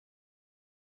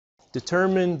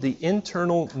determine the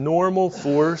internal normal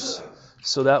force.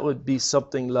 So that would be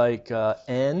something like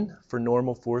N for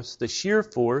normal force. The shear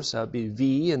force, that would be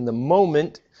V, and the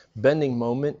moment, bending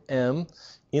moment, M,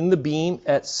 in the beam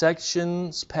at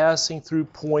sections passing through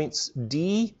points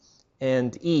D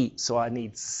and E. So I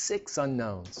need 6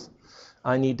 unknowns.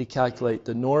 I need to calculate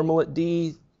the normal at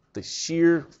D, the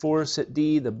shear force at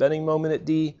D, the bending moment at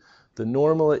D, the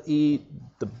normal at E,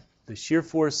 the shear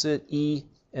force at E,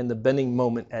 and the bending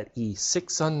moment at E.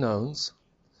 6 unknowns.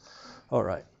 All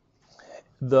right.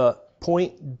 The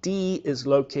point D is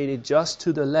located just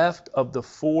to the left of the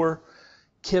 4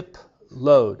 kip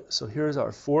load. So here's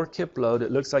our 4 kip load.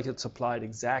 It looks like it's applied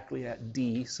exactly at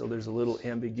D, so there's a little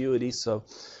ambiguity. So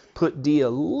put D a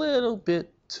little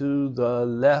bit to the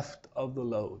left of the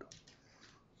load.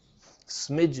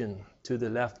 Smidgen to the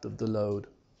left of the load.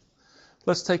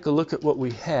 Let's take a look at what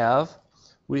we have.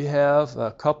 We have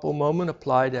a couple moment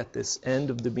applied at this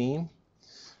end of the beam.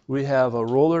 We have a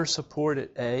roller support at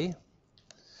A.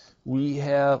 We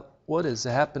have, what is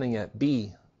happening at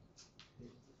B?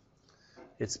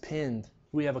 It's pinned.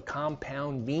 We have a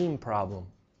compound beam problem.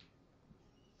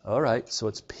 All right, so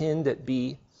it's pinned at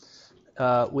B.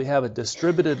 We have a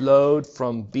distributed load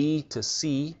from B to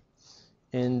C.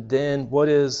 And then what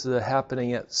is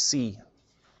happening at C?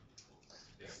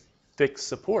 Fixed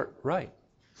support, right.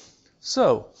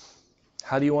 So,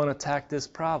 how do you want to attack this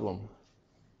problem?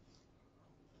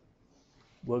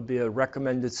 What would be a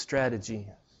recommended strategy?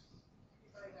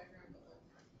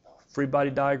 Free body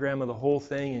diagram of the whole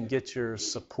thing and get your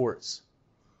supports.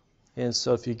 And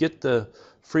so if you get the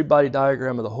free body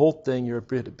diagram of the whole thing, you'll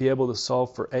be able to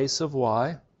solve for a sub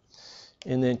y.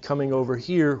 And then coming over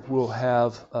here, we'll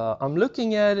have, I'm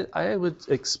looking at it, I would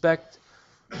expect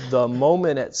the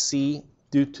moment at C,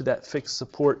 due to that fixed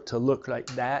support, to look like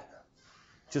that,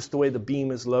 just the way the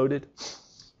beam is loaded.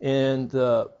 And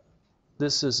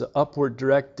this is upward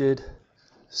directed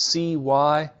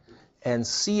CY, and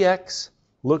CX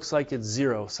looks like it's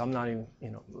 0, so I'm not even,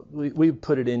 we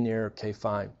put it in there, okay,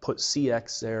 fine. Put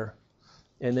CX there,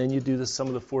 and then you do the sum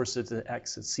of the forces at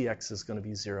X, and CX is going to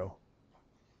be 0.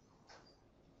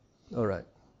 All right,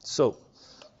 so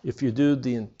if you do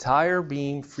the entire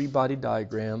beam free body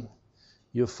diagram,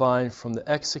 you'll find from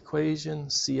the X equation,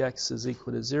 CX is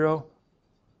equal to 0.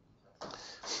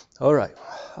 All right,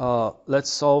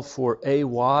 let's solve for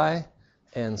AY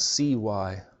and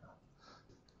CY.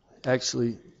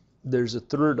 Actually, there's a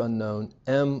third unknown,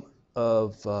 M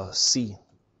of C.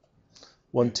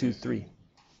 1, 2, 3.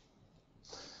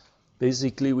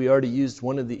 Basically, we already used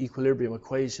one of the equilibrium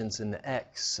equations in the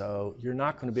X, so you're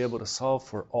not going to be able to solve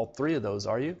for all 3 of those,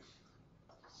 are you?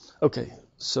 Okay,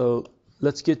 so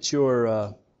let's get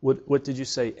your, what did you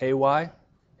say, AY? AY and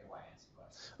CY.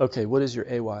 Okay, what is your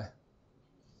AY?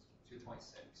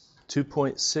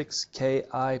 2.6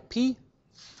 KIP.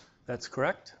 That's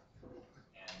correct.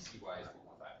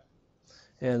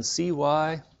 And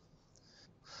CY,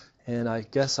 and I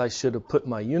guess I should have put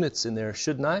my units in there,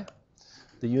 shouldn't I?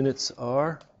 The units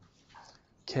are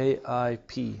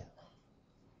KIP.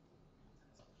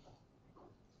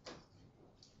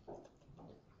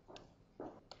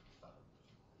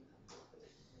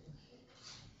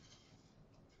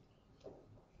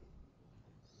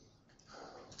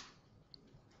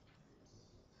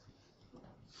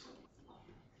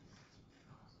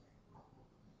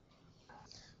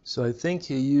 So I think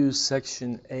you use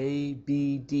section A,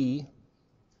 B, D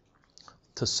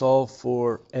to solve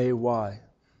for AY.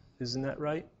 Isn't that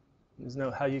right? Isn't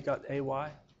that how you got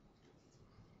AY?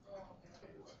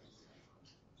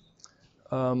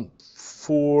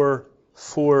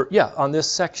 Yeah, on this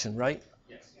section, right?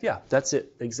 Yes. Yeah, that's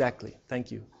it, exactly.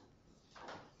 Thank you.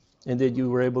 And then you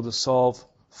were able to solve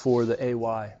for the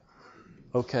AY.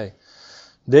 Okay.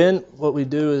 Then what we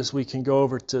do is we can go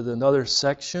over to another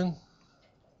section.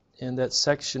 And that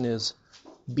section is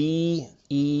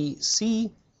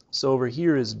BEC. So over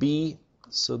here is B.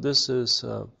 So this is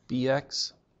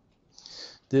BX.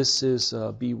 This is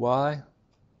BY.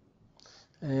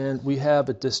 And we have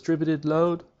a distributed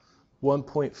load,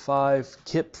 1.5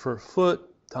 kip per foot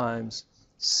times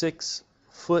 6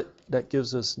 foot. That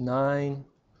gives us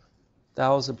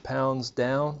 9,000 pounds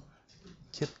down,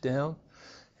 kip down.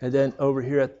 And then over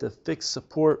here at the fixed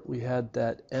support, we had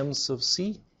that M sub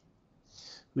C.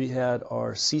 We had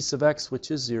our C sub X, which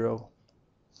is 0,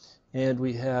 and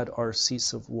we had our C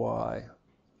sub Y.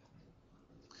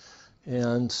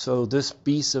 And so this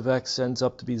B sub X ends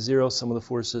up to be 0, sum of the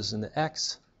forces in the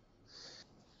X.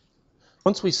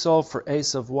 Once we solve for A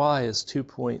sub Y is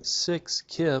 2.6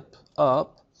 kip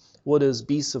up, what is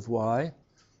B sub Y?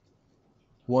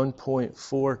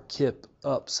 1.4 kip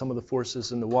up some of the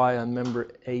forces in the Y on member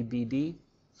ABD.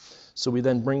 So we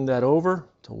then bring that over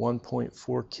to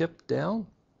 1.4 kip down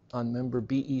on member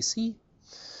BEC.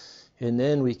 And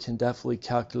then we can definitely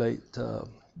calculate the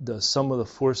sum of the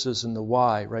forces in the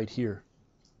Y right here.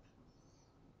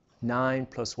 9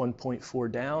 plus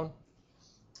 1.4 down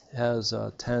has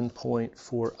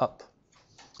 10.4 up.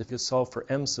 If you solve for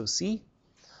M sub C,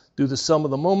 do the sum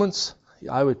of the moments,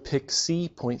 I would pick C,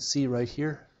 point C right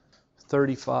here,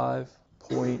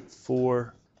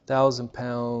 35.4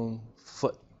 thousand-pound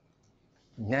foot.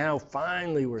 Now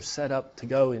finally we're set up to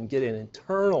go and get an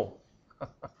internal.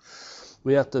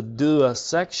 We have to do a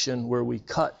section where we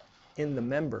cut in the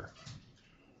member.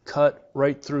 Cut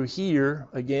right through here.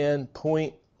 Again,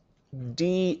 point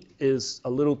D is a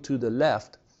little to the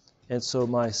left. And so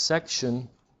my section,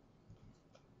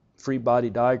 free body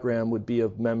diagram, would be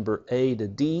of member A to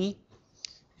D.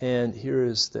 And here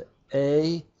is the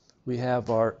A. We have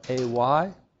our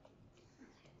AY,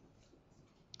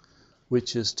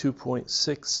 which is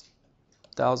 2.6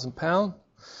 thousand pound.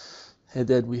 And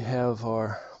then we have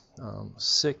our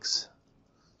 6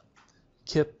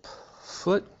 kip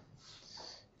foot.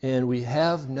 And we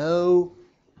have no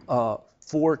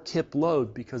 4 kip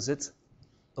load because it's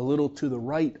a little to the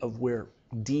right of where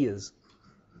D is.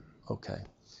 Okay.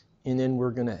 And then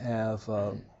we're going to have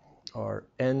our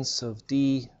N sub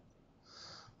D,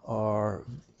 our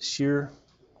shear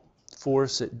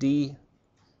force at D,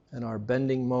 and our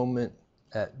bending moment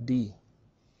at D.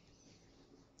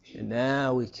 And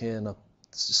now we can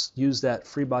use that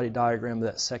free body diagram of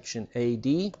that section AD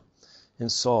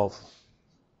and solve.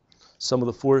 Some of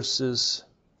the forces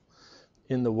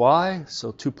in the Y,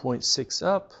 so 2.6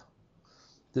 up.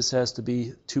 This has to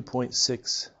be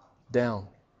 2.6 down.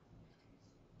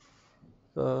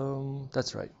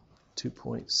 That's right,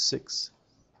 2.6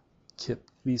 kip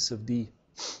V sub D.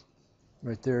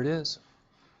 Right there it is.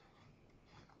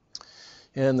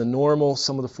 And the normal,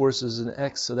 sum of the forces in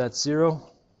X, so that's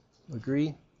 0.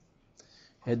 Agree.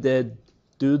 And then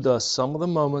do the sum of the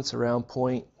moments around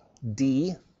point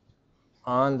D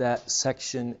on that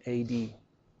section AD.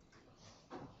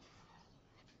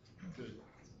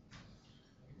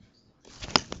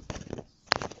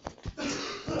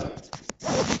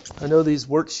 I know these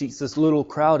worksheets is a little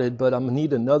crowded, but I'm going to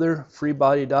need another free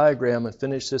body diagram and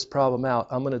finish this problem out.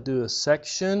 I'm going to do a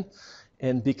section,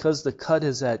 and because the cut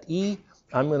is at E,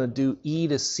 I'm going to do E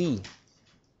to C.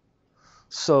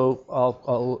 So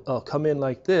I'll come in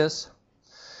like this.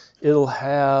 It'll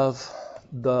have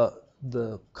the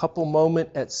couple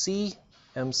moment at C,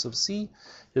 M sub C.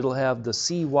 It'll have the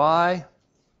CY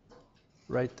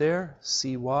right there,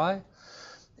 CY.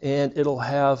 And it'll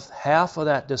have half of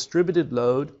that distributed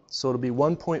load, so it'll be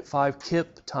 1.5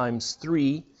 kip times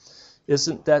 3.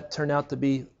 Isn't that turn out to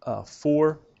be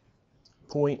 4.5?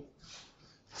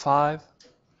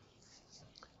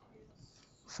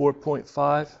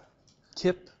 4.5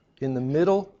 kip in the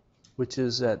middle, which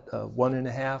is at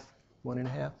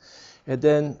 1.5. And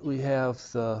then we have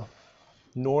the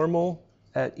normal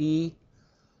at E,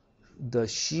 the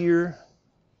shear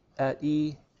at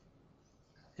E,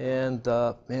 and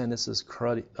man, this is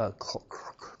crowded, not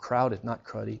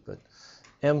cruddy, but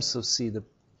M sub C,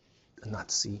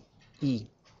 E,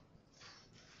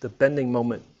 the bending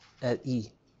moment at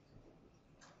E.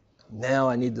 Now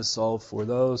I need to solve for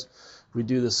those. We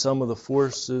do the sum of the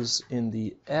forces in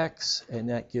the X, and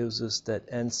that gives us that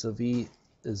N sub E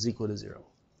is equal to 0.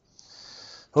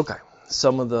 Okay,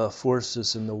 sum of the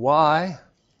forces in the Y,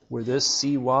 where this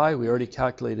CY, we already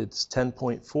calculated, it's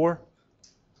 10.4.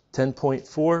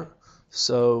 10.4,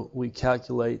 so we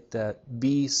calculate that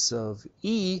B sub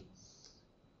E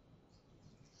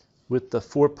with the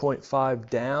 4.5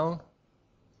 down,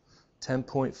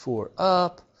 10.4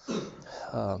 up,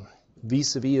 V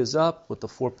sub E is up with the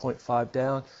 4.5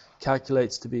 down,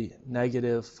 calculates to be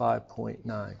negative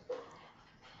 5.9.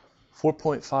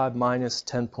 4.5 minus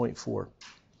 10.4,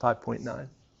 5.9.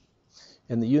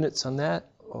 And the units on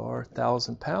that are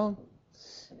 1,000 pound.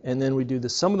 And then we do the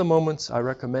sum of the moments. I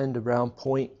recommend around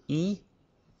point E,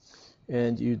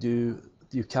 and you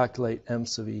calculate M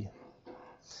sub E.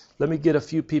 Let me get a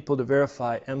few people to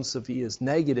verify M sub E is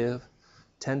negative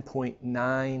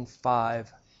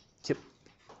 10.95 kip.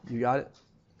 You got it?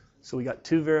 So we got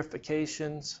 2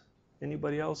 verifications.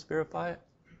 Anybody else verify it?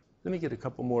 Let me get a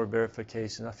couple more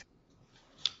verifications.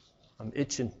 I'm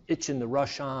itching to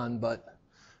rush on, but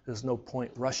there's no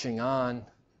point rushing on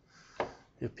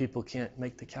if people can't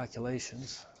make the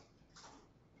calculations.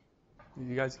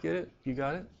 You guys get it? You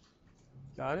got it?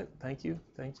 Got it? Thank you.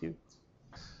 Thank you.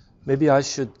 Maybe I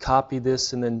should copy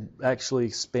this and then actually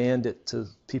expand it to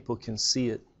people can see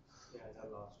it. Yeah, I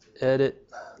lost. edit.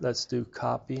 Let's do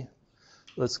copy.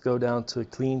 Let's go down to a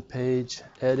clean page,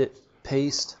 edit,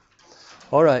 paste.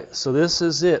 All right, so this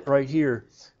is it right here.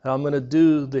 Now I'm going to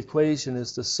do the equation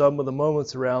is the sum of the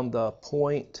moments around the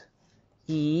point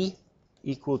E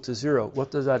equal to 0.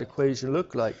 What does that equation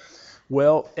look like?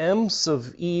 Well, m sub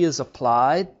E is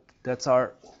applied. That's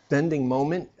our bending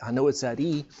moment. I know it's at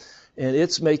E, and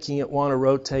it's making it want to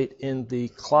rotate in the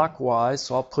clockwise,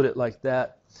 so I'll put it like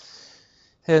that.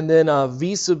 And then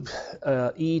V sub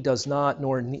E does not,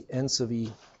 nor N sub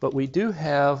E. But we do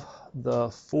have the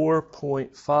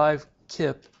 4.5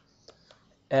 kip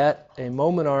at a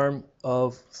moment arm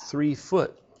of 3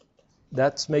 foot.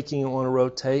 That's making it want to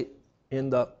rotate in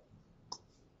the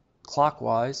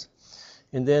clockwise.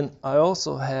 And then I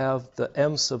also have the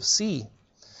M sub C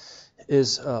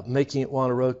is making it want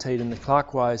to rotate in the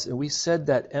clockwise. And we said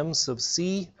that M sub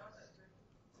C,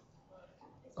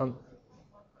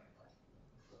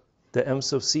 the M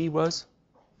sub C was?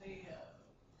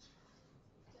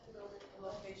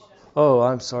 Oh,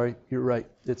 I'm sorry. You're right.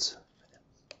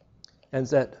 And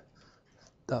that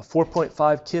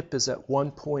 4.5 kip is at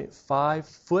 1.5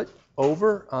 foot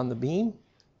over on the beam.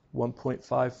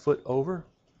 1.5 foot over.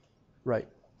 Right.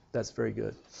 That's very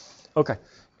good. Okay.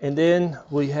 And then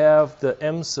we have the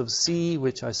M sub C,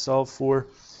 which I solved for,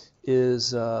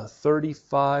 is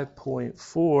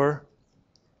 35.4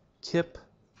 kip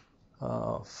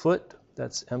foot.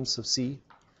 That's M sub C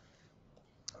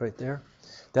right there.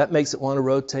 That makes it want to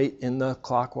rotate in the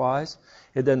clockwise.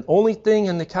 And then only thing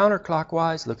in the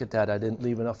counterclockwise, look at that, I didn't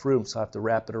leave enough room, so I have to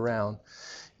wrap it around,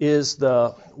 is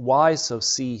the Y sub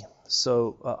C,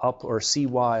 so or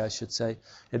CY I should say.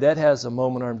 And that has a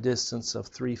moment arm distance of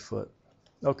 3 foot.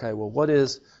 Okay, well what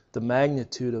is the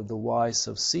magnitude of the Y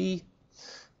sub C?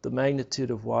 The magnitude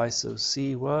of Y sub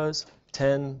C was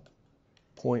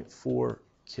 10.4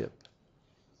 kip.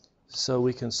 So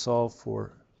we can solve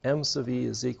for M sub E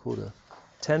is equal to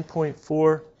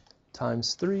 10.4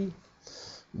 times 3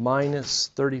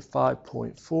 minus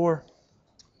 35.4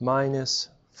 minus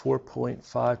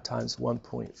 4.5 times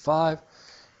 1.5,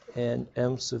 and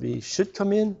M sub E should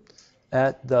come in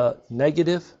at the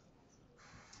negative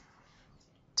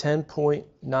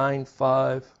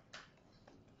 10.95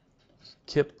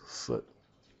 kip foot.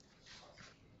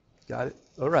 Got it?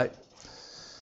 All right.